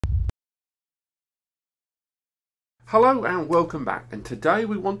Hello and welcome back, and today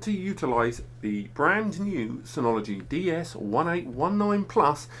we want to utilise the brand new Synology DS1819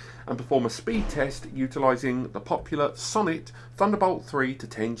 Plus and perform a speed test utilising the popular Sonnet Thunderbolt 3 to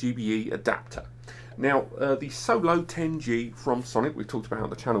 10GBE adapter. Now the Solo 10G from Sonnet we've talked about on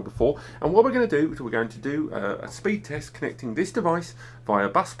the channel before, and what we're going to do is we're going to do a speed test connecting this device via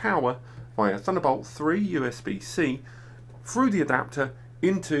bus power via Thunderbolt 3 USB-C through the adapter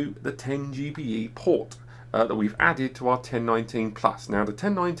into the 10GBE port that we've added to our 1019 Plus. Now the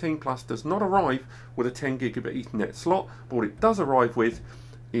 1019 Plus does not arrive with a 10 gigabit Ethernet slot, but what it does arrive with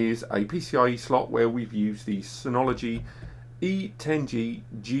is a PCIe slot where we've used the Synology E10G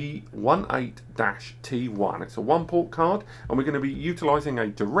G18-T1. It's a one port card, and we're going to be utilising a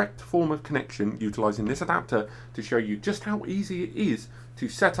direct form of connection utilising this adapter to show you just how easy it is to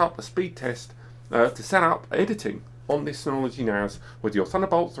set up a speed test, to set up editing on this Synology NAS with your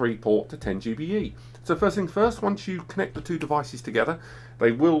Thunderbolt 3 port to 10GBE. So first things first, once you connect the two devices together,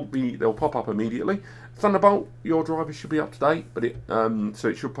 they'll pop up immediately. Thunderbolt, your driver should be up to date, but so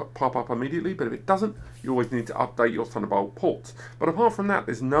it should pop up immediately. But if it doesn't, you always need to update your Thunderbolt ports. But apart from that,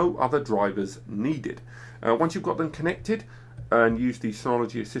 there's no other drivers needed. Once you've got them connected and use the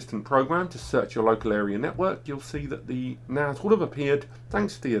Synology Assistant program to search your local area network, you'll see that the NAS would have appeared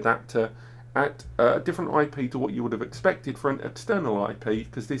thanks to the adapter at a different IP to what you would have expected for an external IP,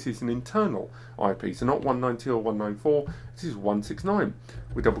 because this is an internal IP, so not 192 or 194, this is 169.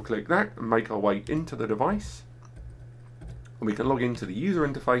 We double click that and make our way into the device, and we can log into the user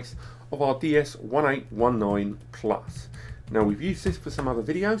interface of our DS1819 Plus. Now we've used this for some other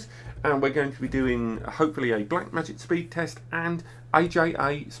videos, and we're going to be doing hopefully a Blackmagic speed test and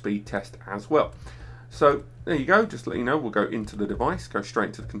AJA speed test as well. So there you go, just to let you know, we'll go into the device, go straight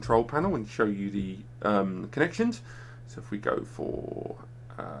into the control panel and show you the connections. So if we go for,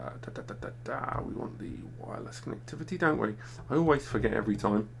 we want the wireless connectivity, don't we? I always forget every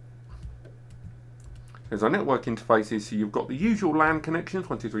time. There's our network interfaces, so you've got the usual LAN connections,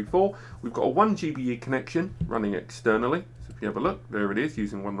 1, 2, 3, 4. We've got a 1 GBE connection running externally, so if you have a look, there it is,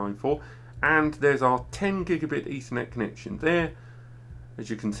 using 194. And there's our 10 gigabit Ethernet connection there. As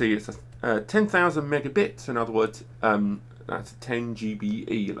you can see, it's a 10,000 megabits, in other words, that's 10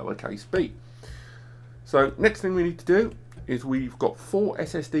 GBE lowercase b. So next thing we need to do is we've got 4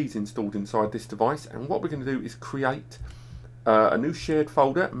 SSDs installed inside this device, and what we're going to do is create a new shared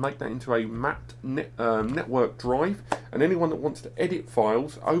folder and make that into a mapped network drive, and anyone that wants to edit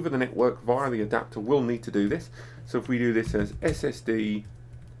files over the network via the adapter will need to do this. So if we do this as SSD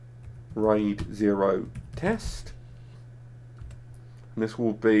RAID 0 test, and this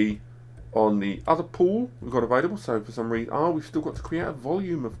will be on the other pool we've got available. So for some reason, we've still got to create a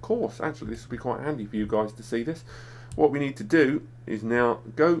volume, of course. Actually, this will be quite handy for you guys to see this. What we need to do is now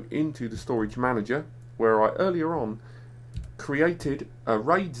go into the storage manager, where I earlier on created a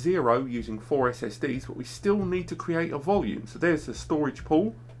RAID 0 using 4 SSDs, but we still need to create a volume. So there's the storage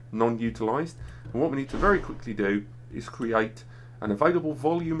pool, non-utilized, and what we need to very quickly do is create an available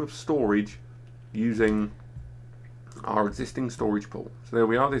volume of storage using our existing storage pool. So there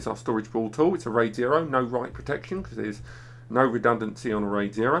we are, there's our storage pool tool. It's a RAID 0, no write protection because there's no redundancy on a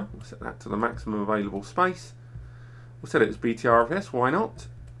RAID 0. We'll set that to the maximum available space. We'll set it as BTRFS, why not?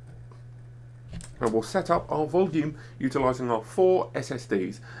 And we'll set up our volume utilising our 4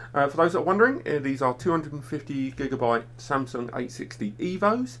 SSDs. For those that are wondering, these are 250 gigabyte Samsung 860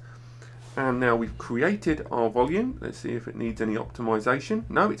 EVOs. And now we've created our volume. Let's see if it needs any optimization.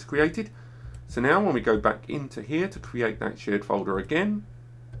 No, it's created. So now when we go back into here to create that shared folder again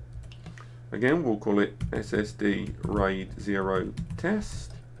we'll call it SSD RAID 0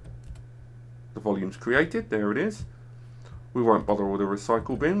 test. The volume's created, there it is. We won't bother with a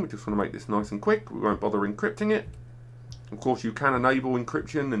recycle bin, we just want to make this nice and quick. We won't bother encrypting it. Of course you can enable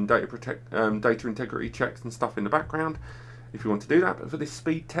encryption and data integrity checks and stuff in the background if you want to do that, but for this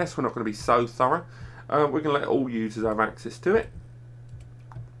speed test we're not going to be so thorough. We're going to let all users have access to it.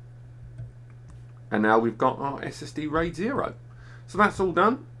 And now we've got our SSD RAID 0. So that's all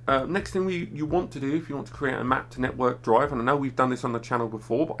done. Next thing you want to do, if you want to create a mapped network drive, and I know we've done this on the channel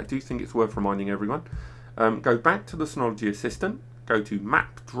before, but I do think it's worth reminding everyone, go back to the Synology Assistant, go to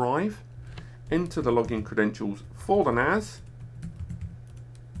Map Drive, enter the login credentials for the NAS,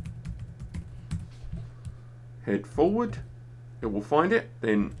 head forward, it will find it,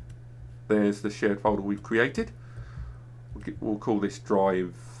 then there's the shared folder we've created. We'll call this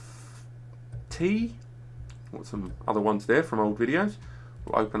drive T. Got some other ones there from old videos.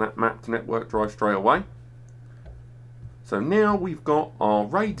 We'll open that mapped network drive straight away. So now we've got our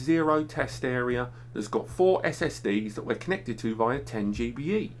RAID 0 test area that's got 4 SSDs that we're connected to via 10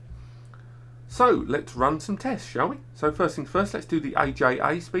 GBE. So let's run some tests, shall we? So first things first, let's do the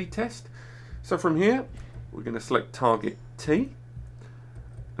AJA speed test. So from here, we're going to select target T.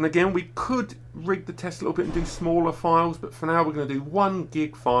 And again, we could rig the test a little bit and do smaller files, but for now we're going to do 1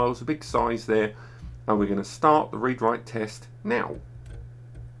 gig files, a big size there, and we're going to start the read-write test now.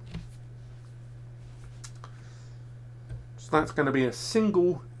 So that's going to be a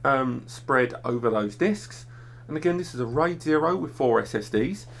single spread over those disks. And again, this is a RAID 0 with 4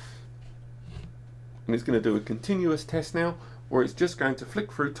 SSDs. And it's going to do a continuous test now, where it's just going to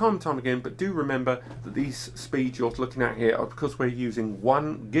flick through time and time again, but do remember that these speeds you're looking at here are because we're using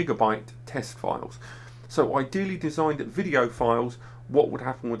 1 GB test files. So ideally designed video files, what would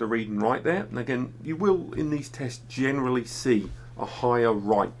happen with the read and write there? And again, you will in these tests generally see a higher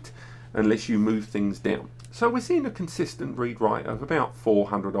write unless you move things down. So we're seeing a consistent read write of about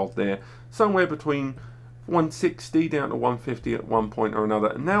 400 odd there, somewhere between 160 down to 150 at one point or another.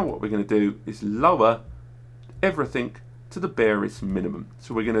 And now what we're going to do is lower everything to the barest minimum.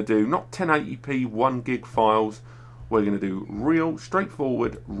 So we're going to do not 1080p 1 gig files, we're going to do real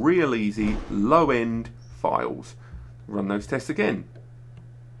straightforward, real easy, low end files. Run those tests again.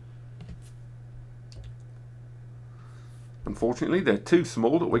 Unfortunately, they're too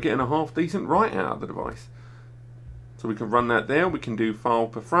small that we're getting a half decent write out of the device. So we can run that there, we can do file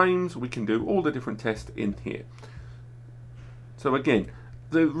per frames, we can do all the different tests in here. So again,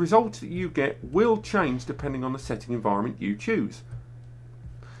 the results that you get will change depending on the setting environment you choose.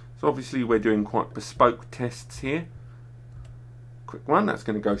 So obviously we're doing quite bespoke tests here. Quick one, that's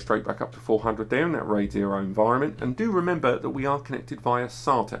going to go straight back up to 400 there in that RAID 0 environment. And do remember that we are connected via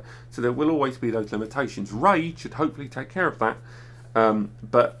SATA, so there will always be those limitations. RAID should hopefully take care of that,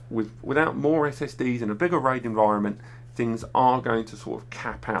 but without more SSDs in a bigger RAID environment, things are going to sort of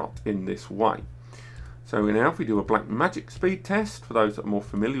cap out in this way. So now if we do a black magic speed test, for those that are more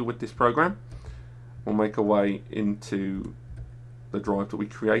familiar with this program, we'll make our way into the drive that we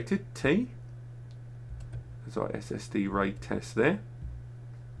created, T. There's our SSD RAID test there.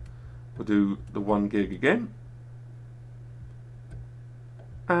 We'll do the 1 gig again.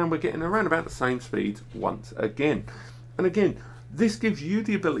 And we're getting around about the same speeds once again. And again, this gives you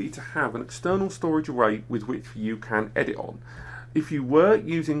the ability to have an external storage array with which you can edit on. If you were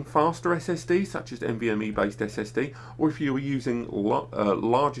using faster SSDs, such as NVMe based SSD, or if you were using a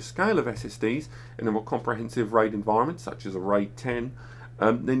larger scale of SSDs in a more comprehensive RAID environment, such as a RAID 10,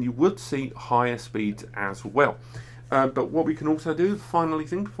 then you would see higher speeds as well. But what we can also do, finally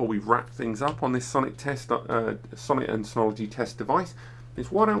thing, before we wrap things up on this Sonnet test, Sonnet and Synology test device,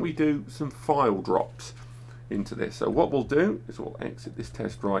 is why don't we do some file drops into this. So what we'll do is we'll exit this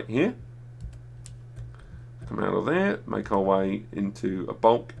test right here. Come out of there, make our way into a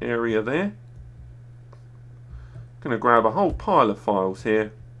bulk area there. Going to grab a whole pile of files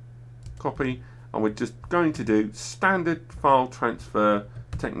here, copy, and we're just going to do standard file transfer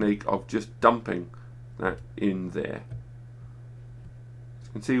technique of just dumping that in there. As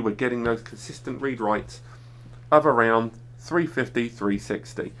you can see, we're getting those consistent read writes of around 350,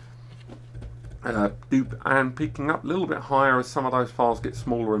 360. And picking up a little bit higher as some of those files get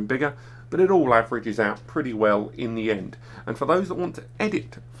smaller and bigger, but it all averages out pretty well in the end. And for those that want to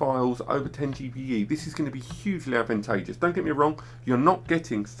edit files over 10 GBE, this is going to be hugely advantageous. Don't get me wrong, you're not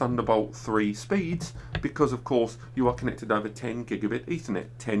getting Thunderbolt 3 speeds because of course you are connected over 10 gigabit Ethernet,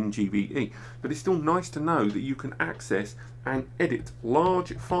 10 GBE. But it's still nice to know that you can access and edit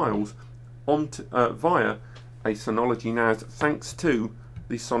large files onto, via a Synology NAS thanks to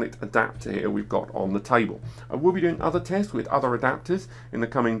the Sonnet adapter here we've got on the table. I will be doing other tests with other adapters in the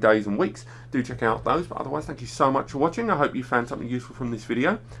coming days and weeks. Do check out those, but otherwise thank you so much for watching. I hope you found something useful from this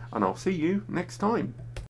video, and I'll see you next time.